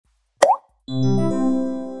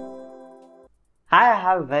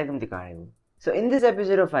Hi, welcome to Carnival. So in this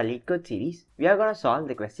episode of our Leetcode series, we are going to solve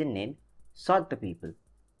the question named Sort the People.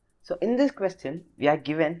 So in this question, we are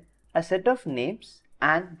given a set of names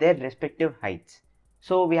and their respective heights.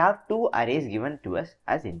 So we have two arrays given to us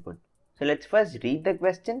as input. So let's first read the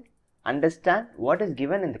question, understand what is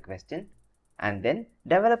given in the question, and then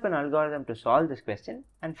develop an algorithm to solve this question,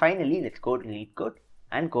 and finally let's go to Leetcode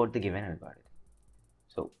and code the given algorithm.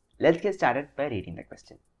 So let's get started by reading the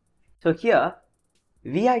question. So here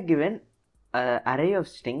we are given an array of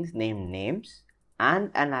strings named names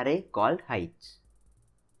and an array called heights.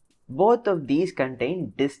 Both of these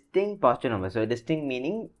contain distinct positive numbers. So distinct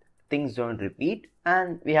meaning things don't repeat,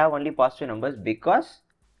 and we have only positive numbers because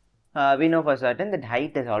we know for certain that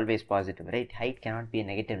height is always positive, right? Height cannot be a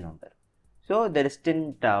negative number. So the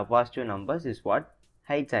distinct positive numbers is what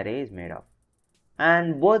heights array is made of.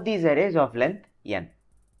 And both these arrays of length n.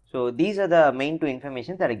 So these are the main two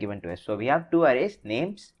informations that are given to us. So we have two arrays,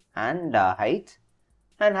 names and heights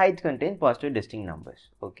contain positive distinct numbers.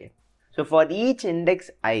 Okay. So for each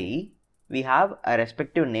index I, we have a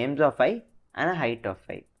respective names of I and a height of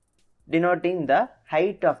I, denoting the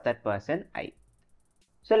height of that person I.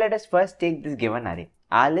 So let us first take this given array,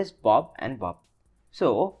 Alice, Bob and Bob.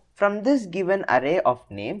 So from this given array of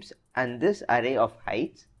names and this array of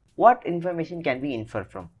heights, what information can we infer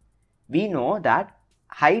from? We know that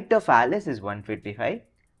height of Alice is 155,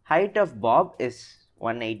 height of Bob is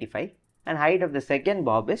 185 and height of the second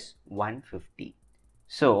Bob is 150.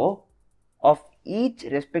 So of each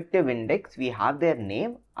respective index we have their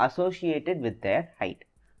name associated with their height.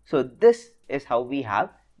 So this is how we have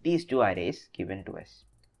these two arrays given to us.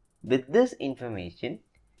 With this information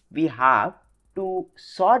we have to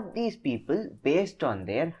sort these people based on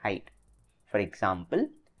their height. For example,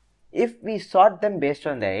 if we sort them based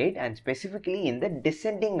on their height and specifically in the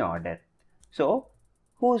descending order, so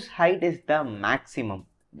whose height is the maximum,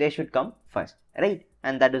 they should come first, right?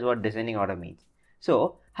 And that is what descending order means.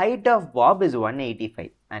 So height of Bob is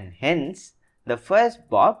 185 and hence the first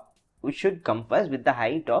Bob should come first with the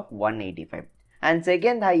height of 185, and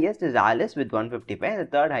second highest is Alice with 155 and the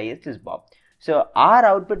third highest is Bob. So our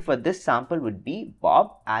output for this sample would be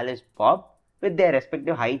Bob, Alice, Bob with their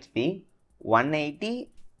respective heights being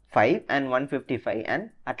 185 and 155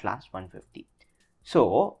 and at last 150.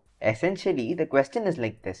 So essentially the question is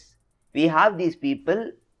like this. We have these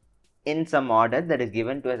people in some order that is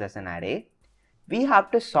given to us as an array. We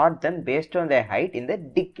have to sort them based on their height in the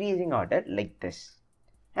decreasing order like this,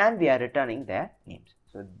 and we are returning their names.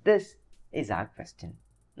 So this is our question.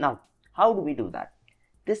 Now how do we do that?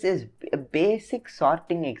 This is a basic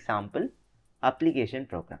sorting example application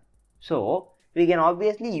program. So we can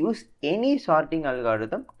obviously use any sorting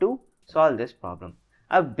algorithm to solve this problem.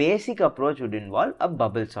 A basic approach would involve a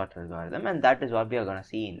bubble sort algorithm, and that is what we are going to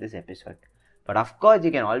see in this episode. But of course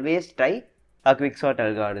you can always try a quick sort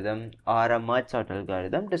algorithm or a merge sort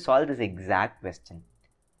algorithm to solve this exact question.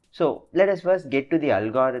 So let us first get to the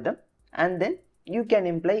algorithm and then you can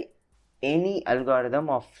imply any algorithm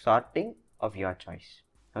of sorting of your choice.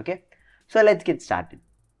 Okay, so let's get started.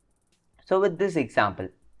 So with this example,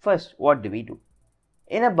 first what do?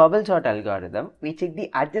 In a bubble sort algorithm, we check the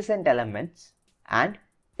adjacent elements, and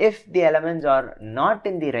if the elements are not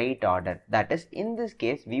in the right order, that is in this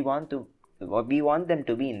case we want them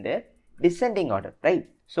to be in their descending order, right?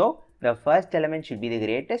 So the first element should be the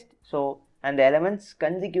greatest, so and the elements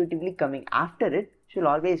consecutively coming after it should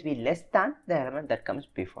always be less than the element that comes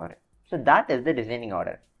before it. So that is the descending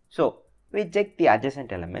order. So we check the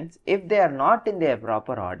adjacent elements. If they are not in their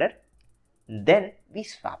proper order, then we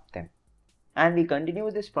swap them, and we continue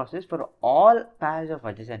this process for all pairs of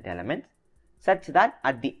adjacent elements such that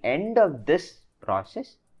at the end of this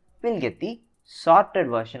process we'll get the sorted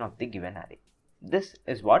version of the given array. This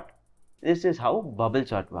is how bubble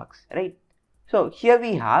sort works, right? So here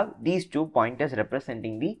we have these two pointers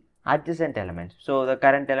representing the adjacent elements, so the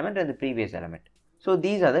current element and the previous element. So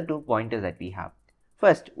these are the 2 pointers that we have.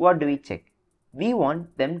 First, what do we check? We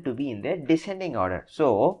want them to be in their descending order.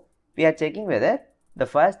 So we are checking whether the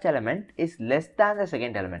first element is less than the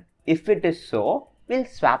second element. If it is so, we'll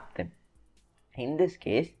swap them. In this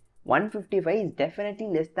case, 155 is definitely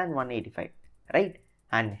less than 185, right?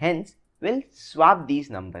 And hence we'll swap these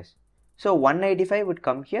numbers. So 185 would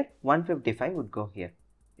come here, 155 would go here.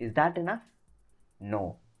 Is that enough?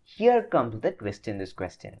 No. Here comes the twist in this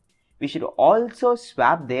question. We should also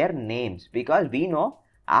swap their names, because we know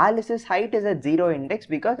Alice's height is at 0 index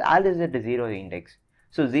because Alice is at a 0 index.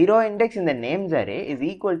 So 0 index in the names array is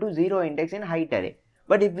equal to 0 index in height array.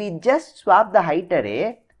 But if we just swap the height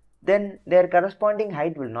array, then their corresponding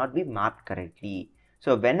height will not be mapped correctly.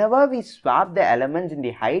 So whenever we swap the elements in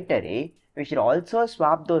the height array, we should also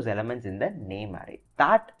swap those elements in the name array.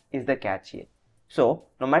 That is the catch here. So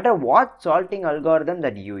no matter what sorting algorithm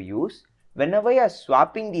that you use, whenever you are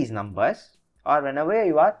swapping these numbers or whenever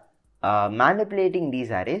you are manipulating these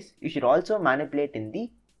arrays, you should also manipulate in the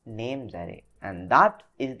names array, and that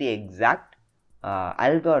is the exact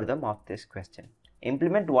algorithm of this question.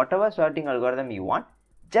 Implement whatever sorting algorithm you want,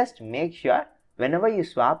 just make sure whenever you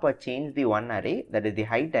swap or change the one array, that is the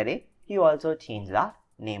height array, you also change the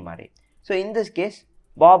name array. So in this case,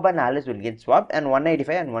 Bob and Alice will get swapped and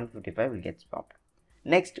 185 and 155 will get swapped.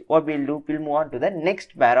 Next, what we'll do, we'll move on to the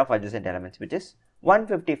next pair of adjacent elements, which is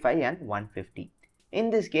 155 and 150. In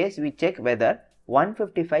this case, we check whether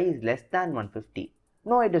 155 is less than 150.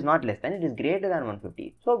 No, it is not less than, it is greater than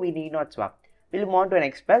 150. So we need not swap. We'll move on to an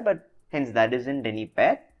next pair, but hence that isn't any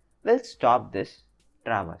pair. We'll stop this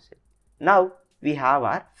traversal. Now we have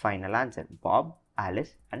our final answer, Bob,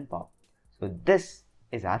 Alice and Bob. So this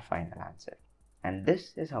is our final answer, and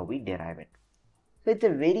this is how we derive it. So it's a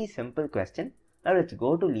very simple question. Now let's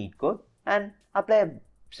go to Leetcode and apply a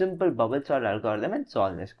simple bubble sort algorithm and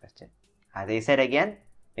solve this question. As I said again,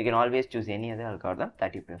 you can always choose any other algorithm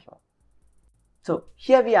that you prefer. So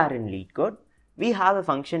here we are in Leetcode. We have a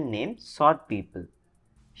function named sort people.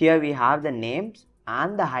 Here we have the names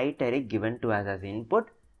and the height array given to us as input,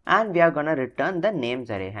 and we are going to return the names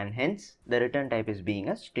array, and hence the return type is being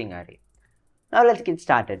a string array. Now let's get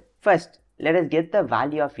started. First, let us get the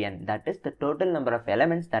value of n, that is the total number of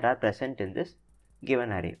elements that are present in this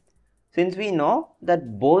given array. Since we know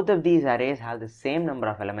that both of these arrays have the same number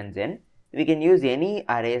of elements n, we can use any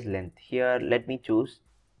array's length. Here let me choose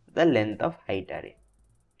the length of height array.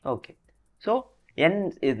 Okay, so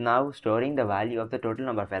n is now storing the value of the total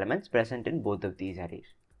number of elements present in both of these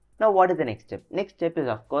arrays. Now what is the next step? Next step is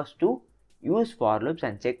of course to use for loops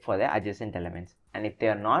and check for the adjacent elements, and if they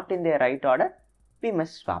are not in their right order, we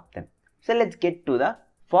must swap them. So let's get to the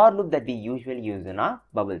for loop that we usually use in our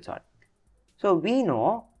bubble sort. So we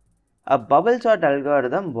know a bubble sort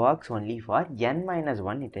algorithm works only for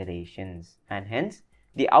n-1 iterations, and hence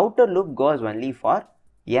the outer loop goes only for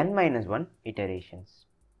n-1 iterations.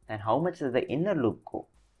 And how much does the inner loop go?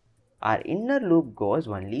 Our inner loop goes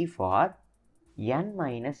only for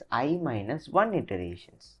n-i-1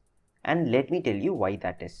 iterations, and let me tell you why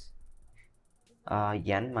that is.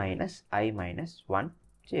 n-i-1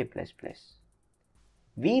 j++.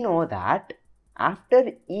 We know that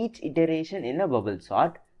after each iteration in a bubble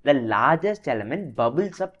sort, the largest element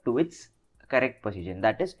bubbles up to its correct position,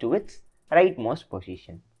 that is to its rightmost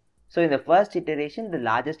position. So in the first iteration, the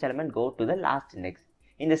largest element go to the last index.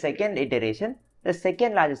 In the second iteration, the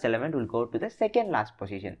second largest element will go to the second last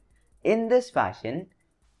position. In this fashion,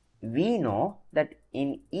 we know that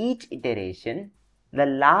in each iteration, the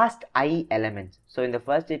last I elements, so in the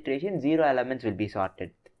first iteration 0 elements will be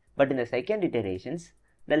sorted, but in the second iterations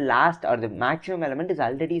the last or the maximum element is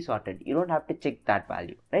already sorted. You don't have to check that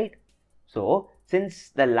value, right? So since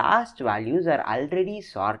the last values are already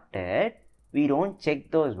sorted, we don't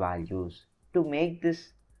check those values to make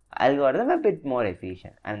this algorithm a bit more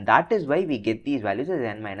efficient, and that is why we get these values as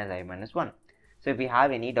n-i-1. So if you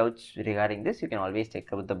have any doubts regarding this, you can always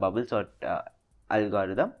check out the bubble sort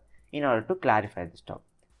algorithm in order to clarify this topic.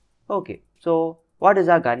 Okay, so what is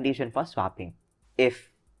our condition for swapping? If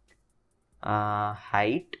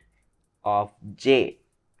height of j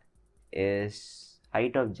is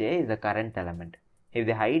the current element, if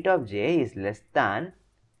the height of j is less than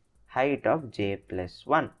height of j plus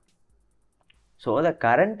 1, so the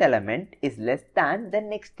current element is less than the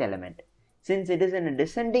next element. Since it is in a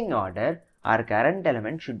descending order, our current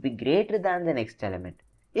element should be greater than the next element.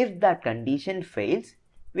 If that condition fails,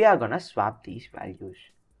 we are gonna swap these values.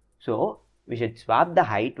 So we should swap the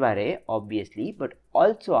height array obviously, but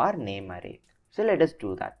also our name array. So let us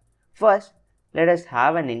do that. First, let us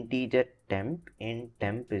have an integer temp. Int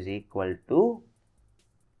temp is equal to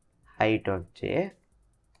height of j.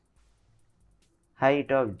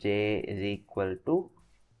 Height of j is equal to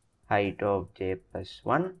height of j plus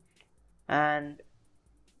 1, and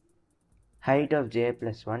height of j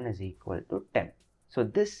plus 1 is equal to temp. So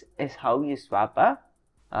this is how you swap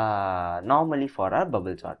normally for our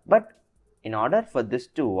bubble sort. But in order for this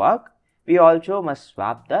to work, we also must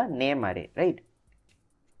swap the name array, right?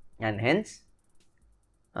 And hence,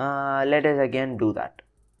 let us again do that.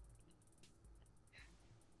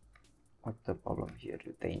 What's the problem here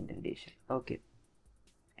with the indentation? Okay,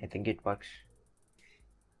 I think it works.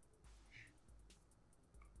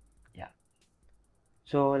 Yeah.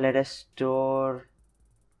 So let us store,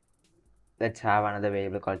 let's have another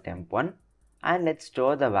variable called temp1, and let's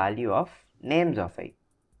store the value of names of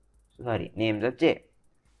names of j.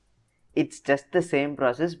 it's just the same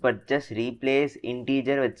process, but just replace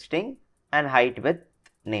integer with string and height with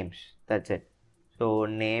names. That's it. So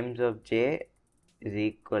names of j is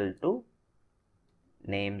equal to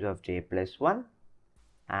names of j plus 1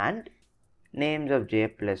 and names of j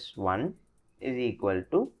plus 1 is equal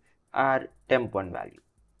to our temp1 value.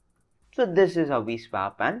 So this is how we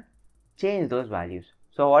swap and change those values.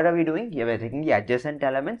 So what are we doing? Here we are taking the adjacent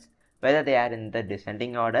elements, whether they are in the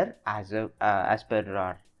descending order as per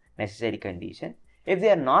our necessary condition. If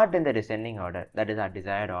they are not in the descending order, that is our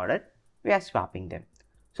desired order, we are swapping them.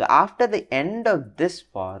 So after the end of this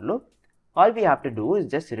for loop, all we have to do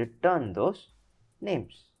is just return those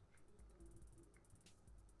names.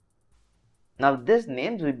 Now these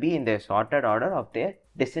names will be in their sorted order of their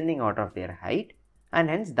descending order of their height, and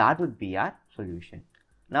hence that would be our solution.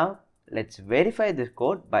 Now let's verify this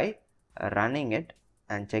code by running it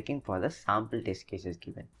and checking for the sample test cases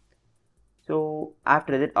given. So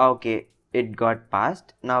after that, okay, it got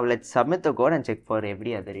passed. Now let's submit the code and check for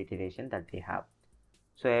every other iteration that they have.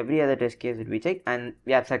 So every other test case will be checked and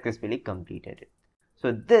we have successfully completed it.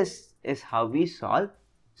 So this is how we solve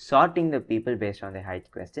sorting the people based on the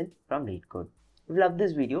height question from Leetcode. If you love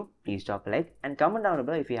this video, please drop a like and comment down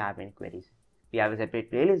below if you have any queries. We have a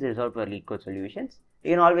separate playlist reserved for Leetcode solutions.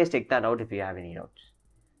 You can always check that out if you have any doubts.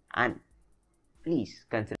 And please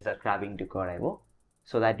consider subscribing to Code.io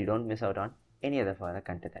so that you don't miss out on any other further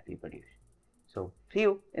content that we produce. So see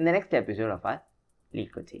you in the next episode of our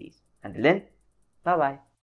Leetcode series. Until then, bye bye.